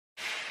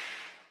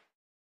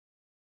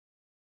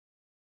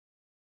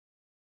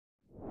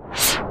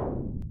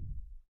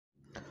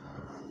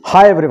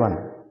Hi everyone.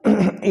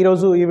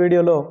 ఈరోజు ఈ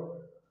వీడియోలో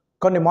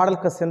కొన్ని మోడల్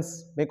క్వశ్చన్స్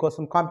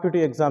మీకోసం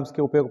కాంపిటేటివ్ ఎగ్జామ్స్కి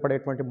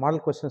ఉపయోగపడేటువంటి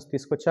మోడల్ క్వశ్చన్స్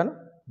తీసుకొచ్చాను.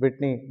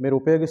 వీటిని మీరు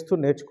ఉపయోగిస్తూ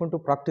నేర్చుకుంటూ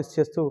ప్రాక్టీస్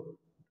చేస్తూ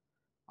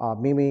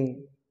మీ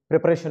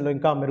ప్రిపరేషన్లో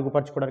ఇంకా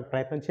మెరుగుపరచుకోవడానికి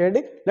ప్రయత్నం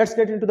చేయండి. Let's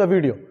get in to the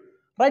video.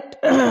 Right,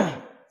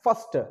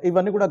 first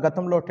ఇవన్నీ కూడా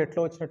గతంలో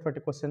టెట్లో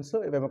వచ్చినటువంటి క్వశ్చన్స్.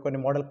 ఇవేమో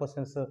కొన్ని మోడల్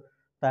క్వశ్చన్స్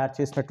తయారు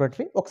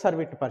చేసినటువంటివి. ఒకసారి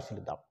వీటిని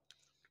పరిశీలిద్దాం.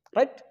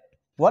 Right,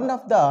 one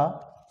of the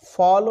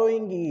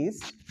following is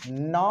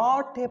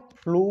not a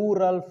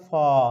plural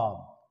form.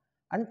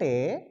 అంటే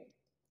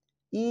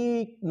ఈ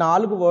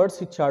 4 వర్డ్స్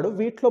ఇచ్చాడు,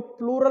 వీటిలో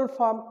ప్లూరల్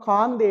ఫామ్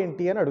కాంది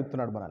ఏంటి అని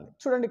అడుగుతున్నాడు మనల్ని.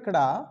 చూడండి, ఇక్కడ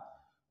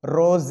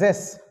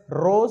రోజెస్,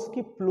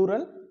 రోజ్కి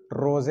ప్లూరల్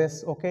రోజెస్,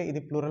 ఓకే,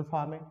 ఇది ప్లూరల్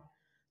ఫామే.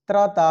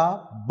 తర్వాత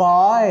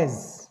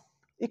బాయ్స్,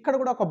 ఇక్కడ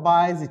కూడా ఒక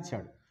బాయ్స్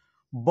ఇచ్చాడు,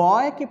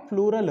 బాయ్కి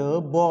ప్లూరల్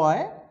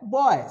బాయ్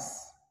బాయ్స్,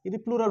 ఇది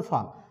ప్లూరల్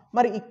ఫామ్.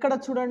 మరి ఇక్కడ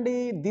చూడండి,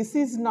 this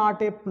is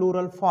not a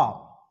plural form.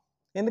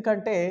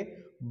 ఎందుకంటే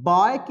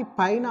బాయ్కి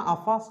పైన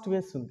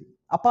అపాస్ట్రేస్ ఉంది.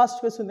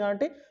 అపాస్ట్రేస్ ఉంది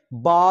అంటే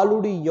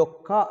బాలుడి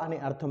యొక్క అనే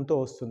అర్థంతో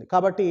వస్తుంది.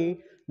 కాబట్టి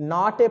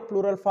నాట్ ఏ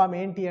ప్లూరల్ ఫామ్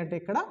ఏంటి అంటే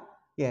ఇక్కడ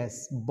ఎస్,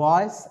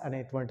 బాయ్స్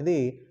అనేటువంటిది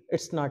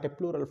it's not a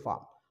plural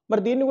form.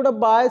 మరి దీన్ని కూడా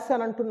బాయ్స్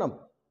అని అంటున్నాం,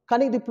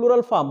 కానీ ఇది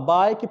ప్లూరల్ ఫామ్,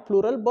 బాయ్కి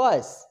ప్లూరల్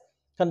బాయ్స్.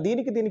 కానీ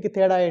దీనికి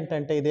తేడా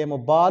ఏంటంటే ఇదేమో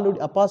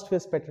బాలుడి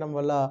అపాస్ట్రేస్ పెట్టడం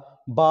వల్ల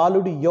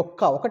బాలుడి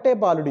యొక్క, ఒకటే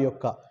బాలుడి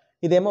యొక్క,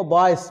 ఇదేమో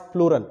బాయ్స్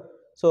ప్లూరల్.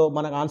 సో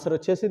మనకు ఆన్సర్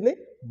వచ్చేసింది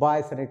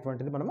బాయ్స్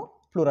అనేటువంటిది మనము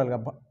ప్లూరల్గా,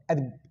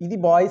 అది ఇది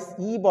బాయ్స్,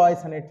 ఈ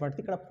బాయ్స్ అనేటువంటిది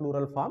ఇక్కడ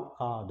ప్లూరల్ ఫామ్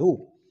కాదు.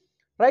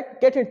 Right,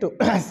 get in to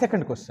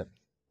second question.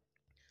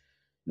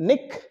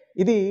 Nick,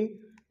 ఇది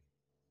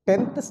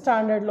 10th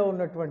స్టాండర్డ్లో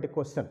ఉన్నటువంటి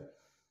క్వశ్చన్.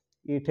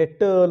 ఈ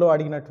టెట్లో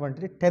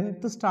అడిగినటువంటిది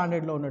 10th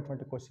స్టాండర్డ్లో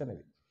ఉన్నటువంటి క్వశ్చన్.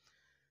 ఇది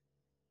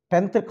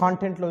 10th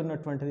కాంటెంట్లో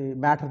ఉన్నటువంటిది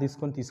మ్యాటర్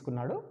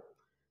తీసుకున్నాడు.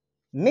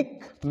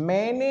 Nick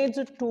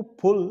manage to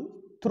pull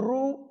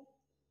through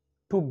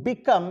to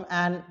become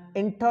an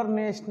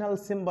international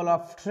symbol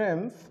of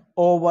triumph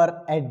over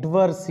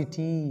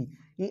adversity.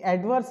 ఈ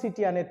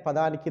adversity అనే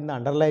పదాని కింద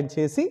అండర్లైన్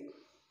చేసి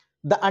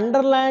ద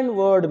అండర్లైన్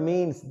వర్డ్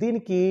మీన్స్,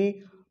 దీనికి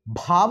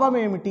భావం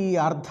ఏమిటి,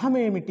 అర్థం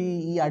ఏమిటి,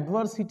 ఈ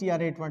అడ్వర్సిటీ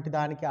అనేటువంటి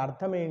దానికి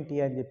అర్థం ఏంటి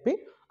అని చెప్పి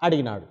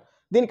అడిగినాడు.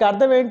 దీనికి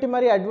అర్థం ఏంటి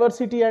మరి?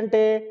 అడ్వర్సిటీ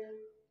అంటే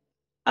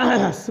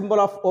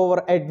symbol of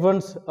over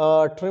advance,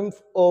 triumph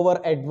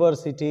over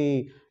adversity.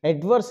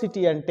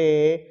 Adversity అంటే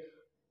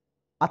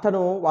అతను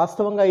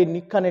వాస్తవంగా ఈ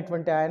నిక్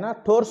అనేటువంటి ఆయన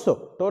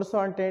టోర్సో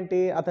అంటే ఏంటి,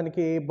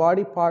 అతనికి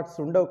బాడీ పార్ట్స్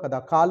ఉండవు కదా,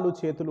 కాళ్ళు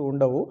చేతులు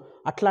ఉండవు.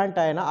 అట్లాంటి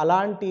ఆయన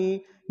అలాంటి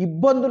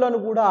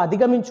ఇబ్బందులను కూడా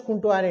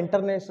అధిగమించుకుంటూ ఆయన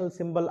ఇంటర్నేషనల్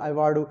సింబల్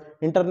అయ్యాడు,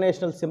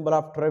 ఇంటర్నేషనల్ సింబల్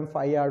ఆఫ్ ట్రంఫ్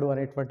అయ్యాడు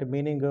అనేటువంటి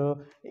మీనింగ్.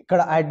 ఇక్కడ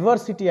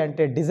అడ్వర్సిటీ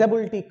అంటే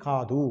డిజబిలిటీ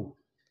కాదు,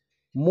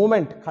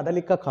 మూమెంట్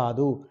కదలిక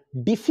కాదు,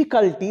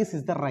 difficulties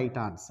is the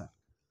right answer.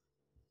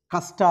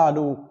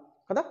 కష్టాలు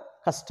కదా,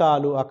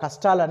 కష్టాలు, ఆ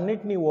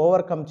కష్టాలన్నింటినీ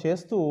ఓవర్కమ్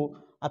చేస్తూ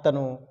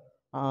అతను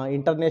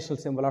ఇంటర్నేషనల్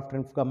సింబల్ ఆఫ్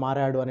ట్రింఫ్గా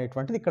మారాడు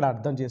అనేటువంటిది ఇక్కడ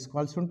అర్థం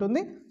చేసుకోవాల్సి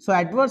ఉంటుంది. సో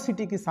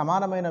అడ్వర్సిటీకి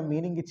సమానమైన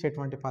మీనింగ్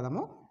ఇచ్చేటువంటి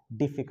పదము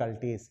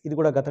డిఫికల్టీస్. ఇది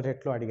కూడా గత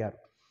టెట్లో అడిగారు.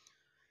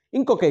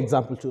 ఇంకొక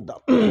ఎగ్జాంపుల్ చూద్దాం.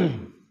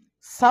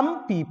 సమ్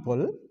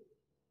పీపుల్,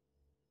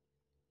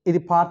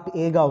 ఇది పార్ట్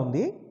ఏగా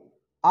ఉంది.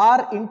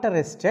 ఆర్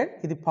ఇంటరెస్టెడ్,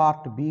 ఇది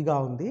పార్ట్ బిగా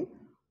ఉంది.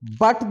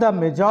 బట్ ద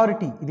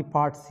మెజారిటీ, ఇది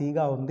పార్ట్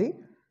సిగా ఉంది.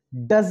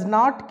 డస్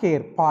నాట్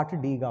కేర్, పార్ట్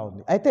డిగా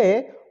ఉంది. అయితే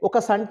ఒక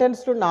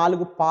సెంటెన్స్ను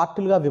 4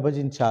 పార్టులుగా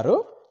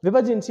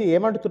విభజించి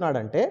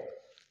ఏమంటున్నాడంటే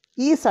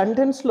ఈ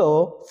సెంటెన్స్లో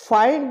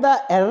ఫైండ్ ద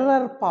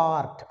ఎర్రర్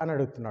పార్ట్ అని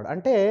అడుగుతున్నాడు.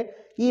 అంటే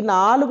ఈ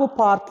 4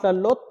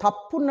 పార్ట్లలో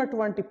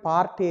తప్పున్నటువంటి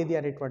పార్ట్ ఏది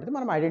అనేటువంటిది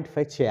మనం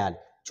ఐడెంటిఫై చేయాలి.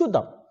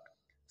 చూద్దాం.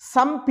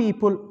 సమ్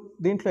పీపుల్,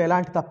 దీంట్లో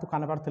ఎలాంటి తప్పు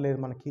కనబడతలేదు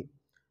మనకి.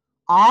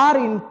 ఆర్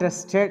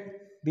ఇంట్రెస్టెడ్,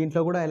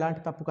 దీంట్లో కూడా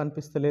ఎలాంటి తప్పు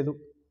కనిపిస్తలేదు.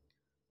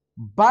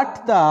 బట్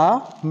ద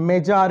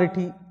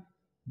మెజారిటీ,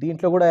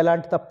 దీంట్లో కూడా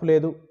ఎలాంటి తప్పు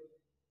లేదు.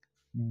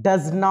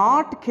 డస్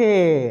నాట్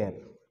కేర్,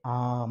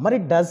 మరి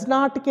డస్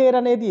నాట్ కేర్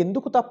అనేది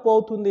ఎందుకు తప్పు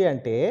అవుతుంది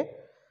అంటే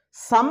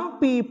సమ్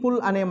పీపుల్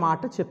అనే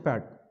మాట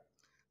చెప్పాడు.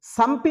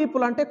 సమ్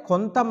పీపుల్ అంటే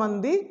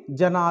కొంతమంది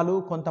జనాలు,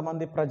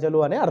 కొంతమంది ప్రజలు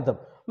అనే అర్థం.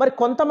 మరి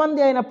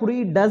కొంతమంది అయినప్పుడు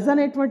ఈ డస్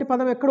అనేటువంటి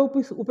పదం ఎక్కడ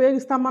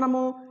ఉపయోగిస్తాం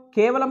మనము?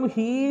 కేవలం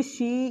హీ,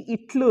 షీ,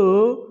 ఇట్లు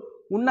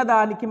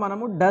ఉన్నదానికి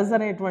మనము డస్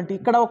అనేటువంటి,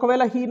 ఇక్కడ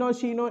ఒకవేళ హీనో,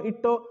 షీనో,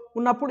 ఇట్టో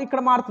ఉన్నప్పుడు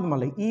ఇక్కడ మారుతుంది,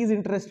 మళ్ళీ ఈజ్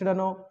ఇంట్రెస్టెడ్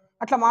అనో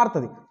అట్లా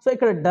మారుతుంది. సో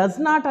ఇక్కడ డస్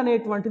నాట్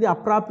అనేటువంటిది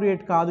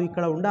అప్రాప్రియేట్ కాదు,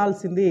 ఇక్కడ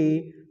ఉండాల్సింది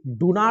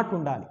డు నాట్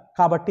ఉండాలి.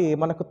 కాబట్టి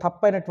మనకు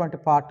తప్పైనటువంటి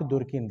పార్ట్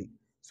దొరికింది.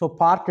 సో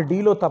పార్ట్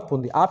డిలో తప్పు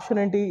ఉంది. ఆప్షన్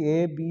ఏంటి?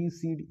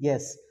 ఏబిసిడి,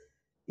 ఎస్,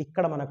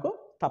 ఇక్కడ మనకు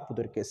తప్పు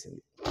దొరికేసింది.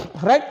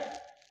 రైట్,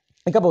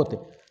 ఇకపోతే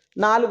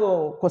 4వ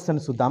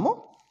క్వశ్చన్ చూద్దాము.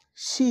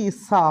 షీ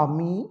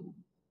సామి,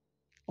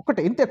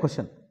 ఒకటే ఇంతే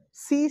క్వశ్చన్.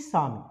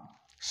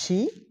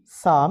 షీ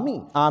సామి,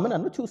 ఆమె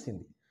నన్ను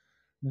చూసింది.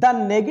 The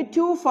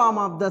negative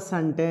form of the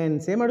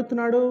sentence,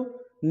 ఏమడుగుతున్నాడు?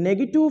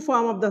 Negative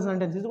form of the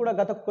sentence. ఇది కూడా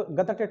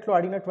గత టెట్లో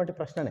అడిగినటువంటి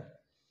ప్రశ్ననే.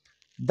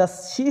 ద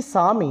షీ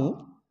సామి,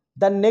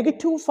 the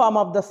negative form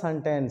of the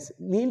sentence,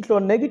 దీంట్లో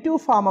negative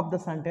form of the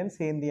sentence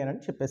ఏంది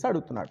అని చెప్పేసి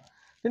అడుగుతున్నాడు.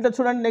 దీంట్లో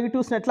చూడండి,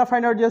 నెగిటివ్స్ని ఎట్లా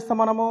ఫైండ్ అవుట్ చేస్తాం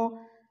మనము?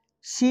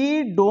 షీ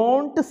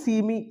డోంట్ సీ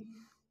మీ,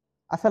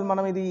 అసలు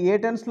మనం ఇది ఏ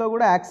టెన్స్లో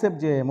కూడా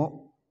యాక్సెప్ట్ చేయము.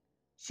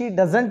 షీ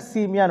డజంట్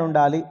సీ మీ అని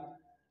ఉండాలి.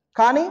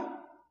 కానీ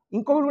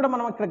ఇంకొకటి కూడా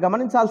మనం ఇక్కడ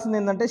గమనించాల్సింది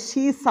ఏంటంటే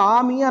షీ సా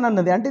మీ అని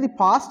అన్నది, అంటే ఇది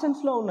పాస్ట్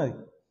టెన్స్లో ఉన్నది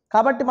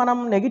కాబట్టి మనం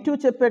నెగిటివ్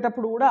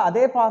చెప్పేటప్పుడు కూడా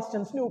అదే పాస్ట్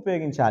టెన్స్ని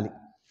ఉపయోగించాలి.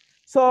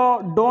 సో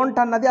డోంట్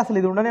అన్నది అసలు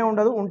ఇది ఉండనే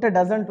ఉండదు, ఉంటే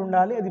డజంట్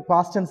ఉండాలి, అది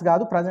పాస్ట్ టెన్స్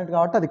కాదు, ప్రజెంట్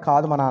కాబట్టి అది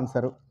కాదు మన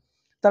ఆన్సరు.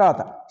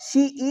 తర్వాత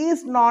షీ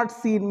ఈజ్ నాట్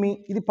సీన్ మీ,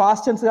 ఇది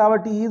పాస్ట్ టెన్స్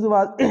కాబట్టి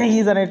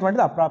ఈజ్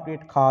అనేటువంటిది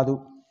అప్రాప్రియేట్ కాదు.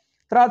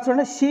 తర్వాత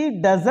చూడండి she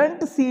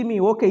doesn't see me,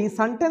 okay ఈ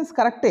సెంటెన్స్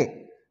కరెక్టే,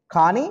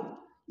 కానీ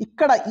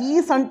ఇక్కడ ఈ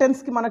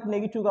సెంటెన్స్కి మనకు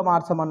నెగిటివ్గా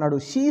మార్చమన్నాడు,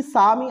 షీ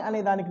సామి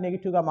అనే దానికి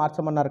నెగిటివ్గా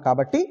మార్చమన్నారు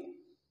కాబట్టి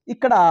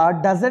ఇక్కడ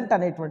డజంట్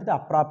అనేటువంటిది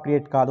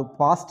అప్రాప్రియేట్ కాదు,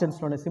 పాస్ట్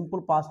టెన్స్లోనే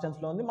సింపుల్ పాస్ట్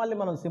టెన్స్లో ఉంది, మళ్ళీ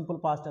మనం సింపుల్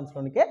పాస్ట్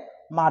టెన్స్లోనికే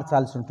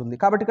మార్చాల్సి ఉంటుంది.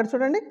 కాబట్టి ఇక్కడ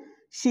చూడండి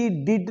she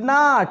did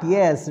not,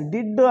 yes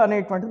did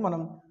అనేటువంటిది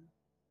మనం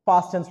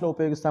పాస్ట్ టెన్స్లో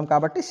ఉపయోగిస్తాం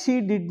కాబట్టి she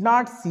did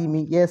not see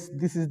me, yes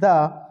this is the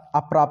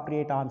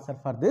appropriate answer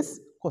for this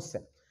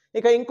question.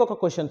 ఇక ఇంకొక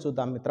క్వశ్చన్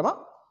చూద్దాం మిత్రమా.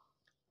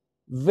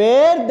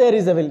 Where there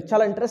is a will,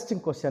 చాలా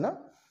interesting question.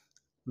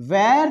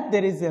 Where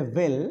there is a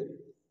will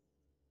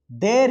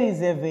there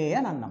is a వే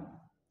అని అన్నాం.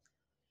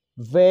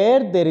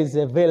 Where there is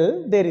a will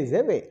there is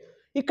a వే.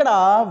 ఇక్కడ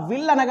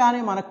will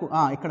అనగానే మనకు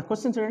ఇక్కడ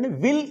క్వశ్చన్ చూడండి,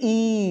 విల్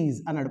ఈజ్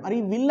అన్నాడు. మరి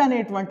విల్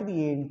అనేటువంటిది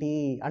ఏంటి,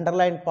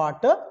 అండర్లైన్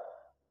పార్ట్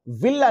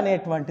విల్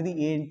అనేటువంటిది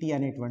ఏంటి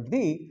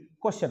అనేటువంటిది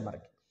క్వశ్చన్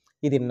మనకి.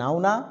 ఇది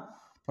నౌనా,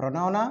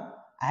 ప్రొనౌనా,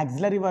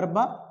 యాక్సిలరీ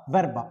వర్బా,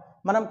 వెర్బా.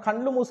 మనం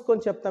కళ్ళు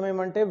మూసుకొని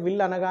చెప్తామేమంటే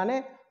విల్ అనగానే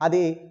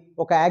అది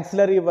ఒక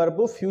యాక్సిలరీ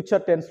వర్బ్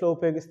ఫ్యూచర్ టెన్స్లో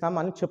ఉపయోగిస్తాం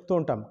అని చెప్తూ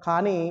ఉంటాం,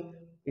 కానీ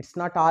ఇట్స్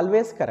నాట్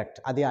ఆల్వేస్ కరెక్ట్,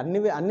 అది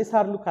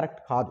అన్నిసార్లు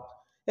కరెక్ట్ కాదు.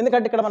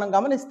 ఎందుకంటే ఇక్కడ మనం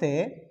గమనిస్తే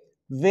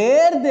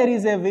where there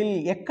is a will,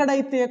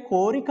 ఎక్కడైతే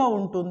కోరిక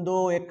ఉంటుందో,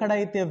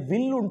 ఎక్కడైతే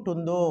విల్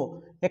ఉంటుందో,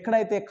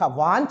 ఎక్కడైతే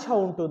వాంఛ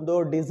ఉంటుందో,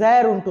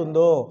 డిజైర్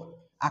ఉంటుందో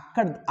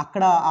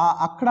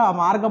అక్కడ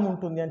మార్గం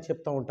ఉంటుంది అని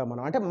చెప్తూ ఉంటాం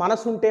మనం. అంటే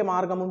మనసు ఉంటే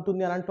మార్గం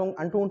ఉంటుంది అని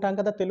అంటూ ఉంటాం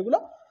కదా తెలుగులో.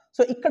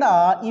 సో ఇక్కడ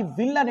ఈ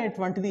విల్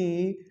అనేటువంటిది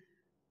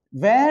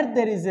where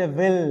there is a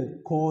will,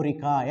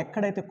 కోరిక,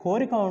 ఎక్కడైతే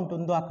కోరిక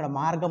ఉంటుందో అక్కడ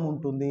మార్గం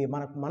ఉంటుంది,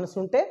 మనకు మనసు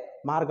ఉంటే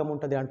మార్గం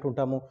ఉంటుంది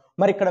అంటుంటాము.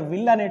 మరి ఇక్కడ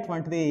విల్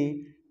అనేటువంటిది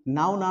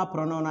నౌనా,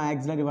 ప్రొనౌనా,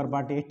 యాక్సిలరీ వర్బ్,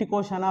 అంటే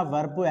ఎట్టికోషనా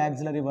వర్బ్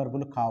యాక్సిలరీ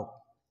వర్బులు కావు,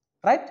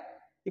 రైట్.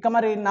 ఇక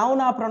మరి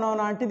నౌనా,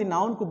 ప్రొనౌనా అంటే ఇది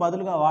నౌన్కు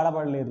బదులుగా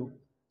వాడబడలేదు,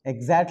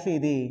 ఎగ్జాక్ట్లీ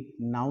ఇది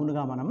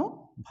నౌన్గా మనము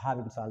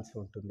భావించాల్సి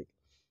ఉంటుంది.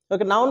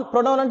 ఓకే, నౌన్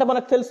ప్రొనౌన్ అంటే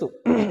మనకు తెలుసు,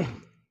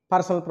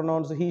 personal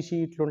pronouns he she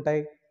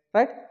ఇట్లుంటాయి,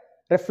 right.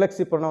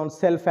 Reflexive pronoun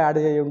self add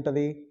చేయి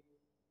ఉంటుంది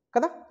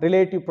కదా.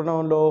 రిలేటివ్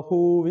ప్రొనౌన్లో హూ,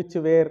 విచ్,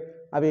 వేర్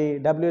అవి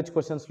WH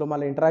క్వశ్చన్స్లో,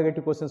 మళ్ళీ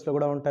ఇంటరాగేటివ్ క్వశ్చన్స్లో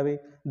కూడా ఉంటవి.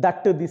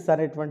 దట్, దిస్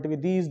అనేటువంటివి,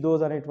 దీస్,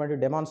 దోస్ అనేటువంటివి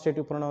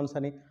డెమాన్స్ట్రేటివ్ ప్రొనౌన్స్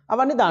అని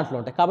అవన్నీ దాంట్లో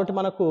ఉంటాయి. కాబట్టి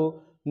మనకు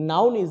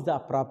noun is the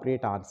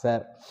appropriate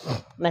answer.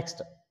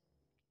 Next,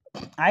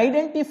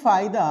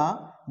 identify the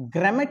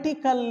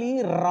grammatically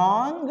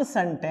wrong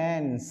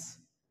sentence.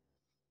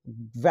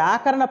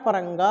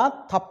 వ్యాకరణపరంగా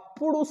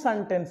తప్పుడు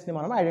సెంటెన్స్ని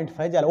మనం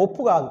ఐడెంటిఫై చేయాలి,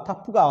 ఒప్పు కాదు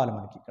తప్పు కావాలి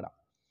మనకి ఇక్కడ,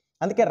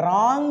 అందుకే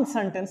రాంగ్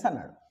సెంటెన్స్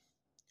అన్నాడు.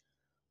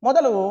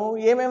 మొదలు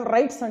ఏమేమి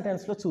రైట్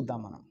సెంటెన్స్లో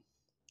చూద్దాం మనం.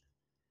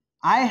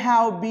 I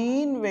have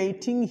been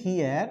waiting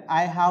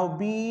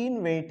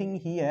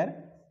here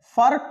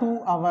for 2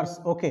 hours.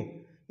 Okay,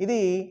 ఇది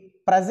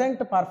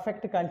ప్రజెంట్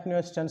పర్ఫెక్ట్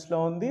కంటిన్యూస్ టెన్స్లో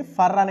ఉంది.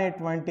 ఫర్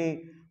అనేటువంటి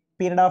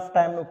పీరియడ్ ఆఫ్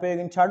టైంను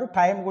ఉపయోగించాడు,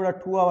 టైం కూడా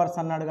 2 hours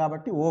అన్నాడు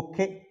కాబట్టి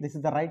okay, this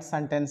is the right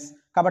sentence,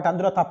 కాబట్టి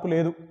అందులో తప్పు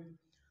లేదు.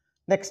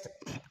 Next,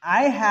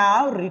 I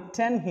have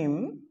written him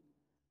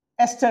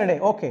yesterday.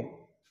 Okay,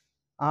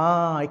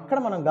 ఇక్కడ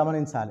మనం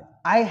గమనించాలి,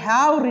 I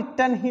have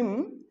written him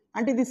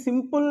అంటే ఇది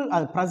సింపుల్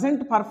ప్రజెంట్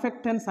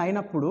పర్ఫెక్ట్ టెన్స్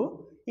అయినప్పుడు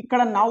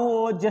ఇక్కడ నవ్వు,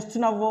 జస్ట్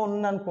నవ్వు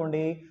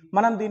ఉందనుకోండి,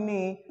 మనం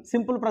దీన్ని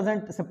సింపుల్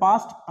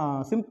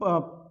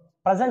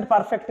ప్రజెంట్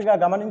పర్ఫెక్ట్గా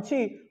గమనించి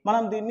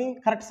మనం దీన్ని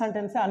కరెక్ట్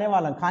సెంటెన్సే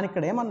అనేవాళ్ళం. కానీ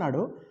ఇక్కడ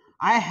ఏమన్నాడు,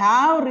 I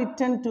have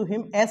return to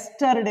him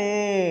yesterday.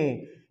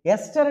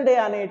 Yesterday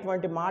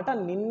అనేటువంటి మాట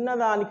నిన్న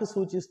దానికి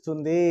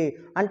సూచిస్తుంది,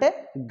 అంటే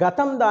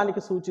గతం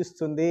దానికి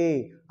సూచిస్తుంది,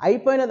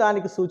 అయిపోయిన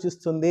దానికి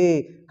సూచిస్తుంది.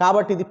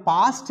 కాబట్టి ఇది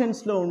పాస్ట్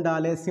టెన్స్లో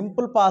ఉండాలి,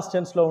 సింపుల్ పాస్ట్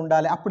టెన్స్లో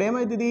ఉండాలి. అప్పుడు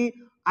ఏమైంది,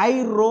 I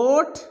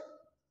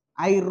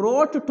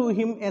wrote to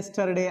him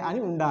yesterday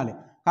అని ఉండాలి.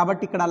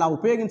 కాబట్టి ఇక్కడ అలా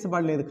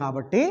ఉపయోగించబడలేదు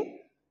కాబట్టి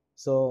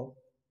సో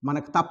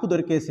మనకు తప్పు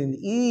దొరికేసింది.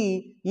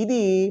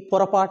 ఇది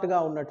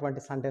పొరపాటుగా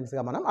ఉన్నటువంటి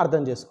సెంటెన్స్గా మనం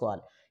అర్థం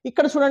చేసుకోవాలి.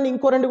 ఇక్కడ చూడండి,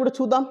 ఇంకో రెండు కూడా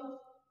చూద్దాం.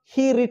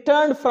 He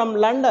returned from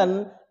London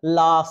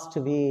last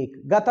week,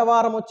 గత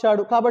వారం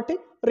వచ్చాడు కాబట్టి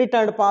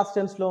రిటర్న్డ్ పాస్ట్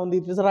టెన్స్లో ఉంది,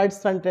 ఇట్ ఇస్ రైట్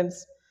సెంటెన్స్.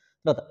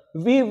 తర్వాత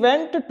we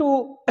went to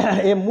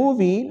A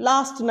movie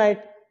last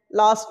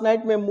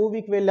night మేము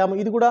మూవీకి వెళ్ళాము,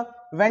 ఇది కూడా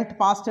వెంట్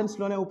పాస్ట్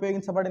టెన్స్లోనే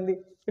ఉపయోగించబడింది,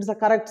 ఇట్స్ అ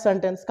కరెక్ట్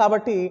సెంటెన్స్.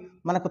 కాబట్టి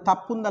మనకు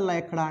తప్పు ఉందల్లా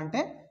ఎక్కడ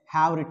అంటే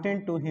have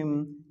return to him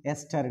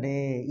yesterday,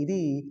 ఇది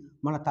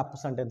మన తప్పు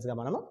సెంటెన్స్గా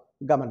మనము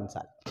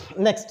గమనించాలి.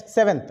 Next,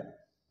 7th,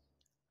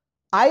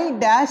 I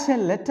dash a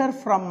letter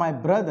from my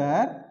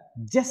brother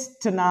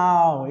just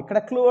now. ఇక్కడ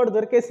క్లూ వర్డ్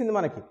దొరికేసింది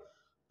మనకి.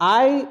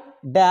 I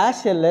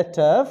dash a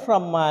letter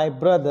from my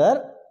brother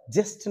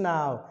just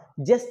now,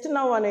 just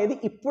now అనేది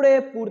ఇప్పుడే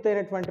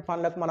పూర్తయినటువంటి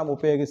పనులకు మనం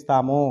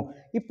ఉపయోగిస్తాము.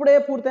 ఇప్పుడే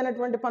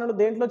పూర్తయినటువంటి పనులు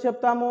దేంట్లో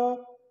చెప్తాము?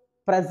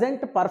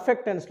 ప్రజెంట్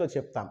పర్ఫెక్ట్ టెన్స్లో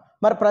చెప్తాం.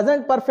 మరి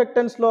ప్రజెంట్ పర్ఫెక్ట్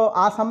టెన్స్లో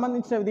ఆ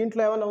సంబంధించిన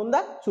దీంట్లో ఏమైనా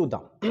ఉందా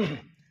చూద్దాం.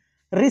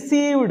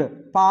 రిసీవ్డ్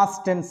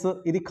పాస్ట్ టెన్స్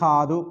ఇది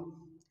కాదు.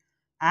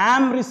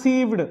 యామ్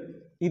రిసీవ్డ్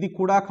ఇది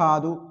కూడా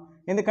కాదు,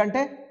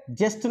 ఎందుకంటే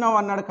జస్ట్ నౌ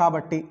అన్నాడు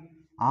కాబట్టి.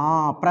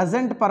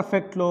 ప్రజెంట్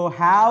పర్ఫెక్ట్లో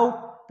హ్యావ్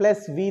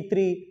ప్లస్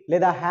V3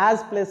 లేదా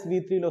హ్యాస్ ప్లస్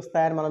V3లు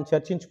వస్తాయని మనం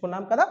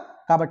చర్చించుకున్నాం కదా.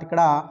 కాబట్టి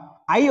ఇక్కడ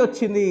ఐ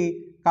వచ్చింది,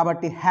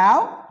 కాబట్టి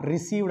హ్యావ్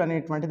రిసీవ్డ్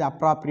అనేటువంటిది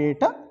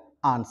appropriate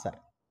answer.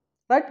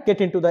 Right,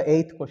 get in to the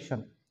 8th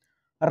question.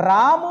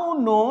 Ramu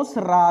nose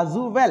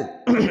Raju well.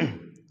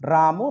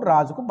 రాము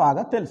రాజుకు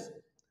బాగా తెలుసు.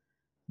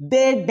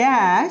 They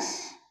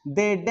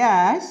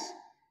dash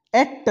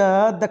at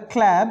the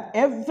club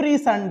every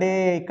Sunday.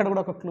 ఇక్కడ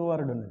కూడా ఒక క్లూ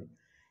వర్డ్ ఉన్నది.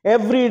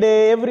 Every day,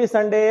 every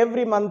Sunday,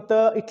 every month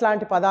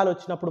ఇట్లాంటి పదాలు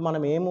వచ్చినప్పుడు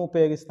మనం ఏమి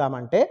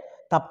ఉపయోగిస్తామంటే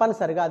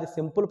తప్పనిసరిగా అది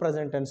సింపుల్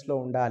ప్రజెంట్ టెన్స్లో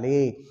ఉండాలి.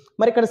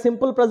 మరి ఇక్కడ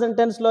సింపుల్ ప్రజెంట్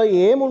టెన్స్లో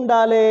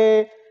ఏముండాలి?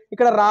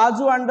 ఇక్కడ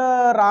రాజు అండ్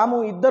రాము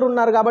ఇద్దరు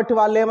ఉన్నారు కాబట్టి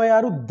వాళ్ళు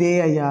ఏమయ్యారు? దే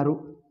అయ్యారు.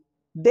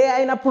 దే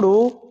అయినప్పుడు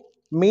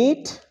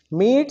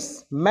మీట్స్,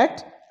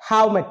 మెట్,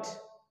 హ్యావ్ మెట్.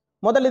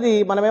 మొదటిది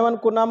మనం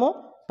ఏమనుకున్నాము?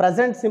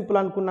 ప్రజెంట్ సింపుల్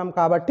అనుకున్నాం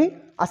కాబట్టి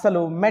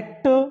అసలు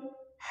మెట్,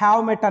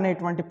 హ్యావ్ మెట్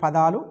అనేటువంటి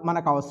పదాలు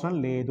మనకు అవసరం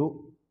లేదు.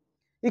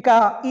 ఇక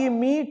ఈ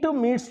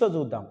మీట్స్లో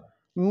చూద్దాం.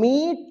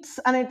 మీట్స్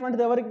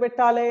అనేటువంటిది ఎవరికి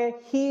పెట్టాలి?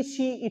 హీ,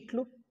 షీ,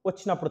 ఇట్లు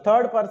వచ్చినప్పుడు,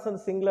 థర్డ్ పర్సన్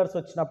సింగులర్స్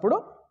వచ్చినప్పుడు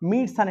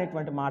మీట్స్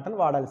అనేటువంటి మాటను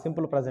వాడాలి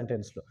సింపుల్ ప్రజెంట్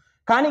టెన్స్లో.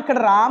 కానీ ఇక్కడ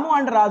రాము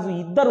అండ్ రాజు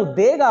ఇద్దరు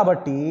దే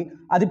కాబట్టి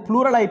అది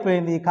ప్లూరల్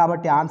అయిపోయింది,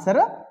 కాబట్టి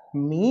ఆన్సర్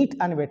మీట్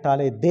అని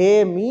పెట్టాలి. They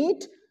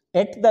meet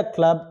at the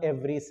club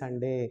every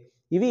Sunday.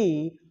 ఇవి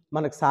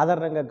మనకు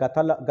సాధారణంగా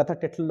గత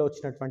టెట్లలో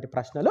వచ్చినటువంటి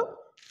ప్రశ్నలు.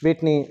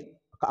 వీటిని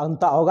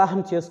అంత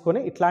అవగాహన చేసుకొని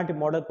ఇట్లాంటి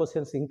మోడల్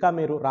క్వశ్చన్స్ ఇంకా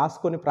మీరు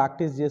రాసుకొని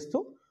ప్రాక్టీస్ చేస్తూ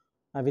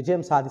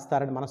విజయం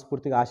సాధిస్తారని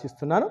మనస్ఫూర్తిగా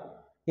ఆశిస్తున్నాను.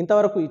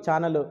 ఇంతవరకు ఈ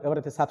ఛానల్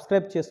ఎవరైతే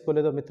సబ్స్క్రైబ్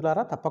చేసుకోలేదో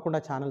మిత్రులారా తప్పకుండా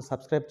ఛానల్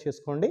సబ్స్క్రైబ్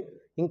చేసుకోండి.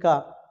 ఇంకా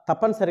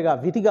తప్పనిసరిగా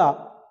విధిగా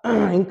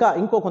ఇంకా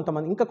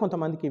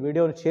కొంతమందికి ఈ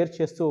వీడియోని షేర్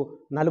చేస్తూ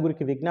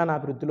నలుగురికి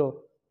విజ్ఞానాభివృద్ధిలో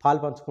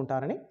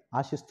పాల్పంచుకుంటారని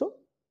ఆశిస్తూ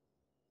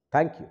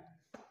థ్యాంక్ యూ.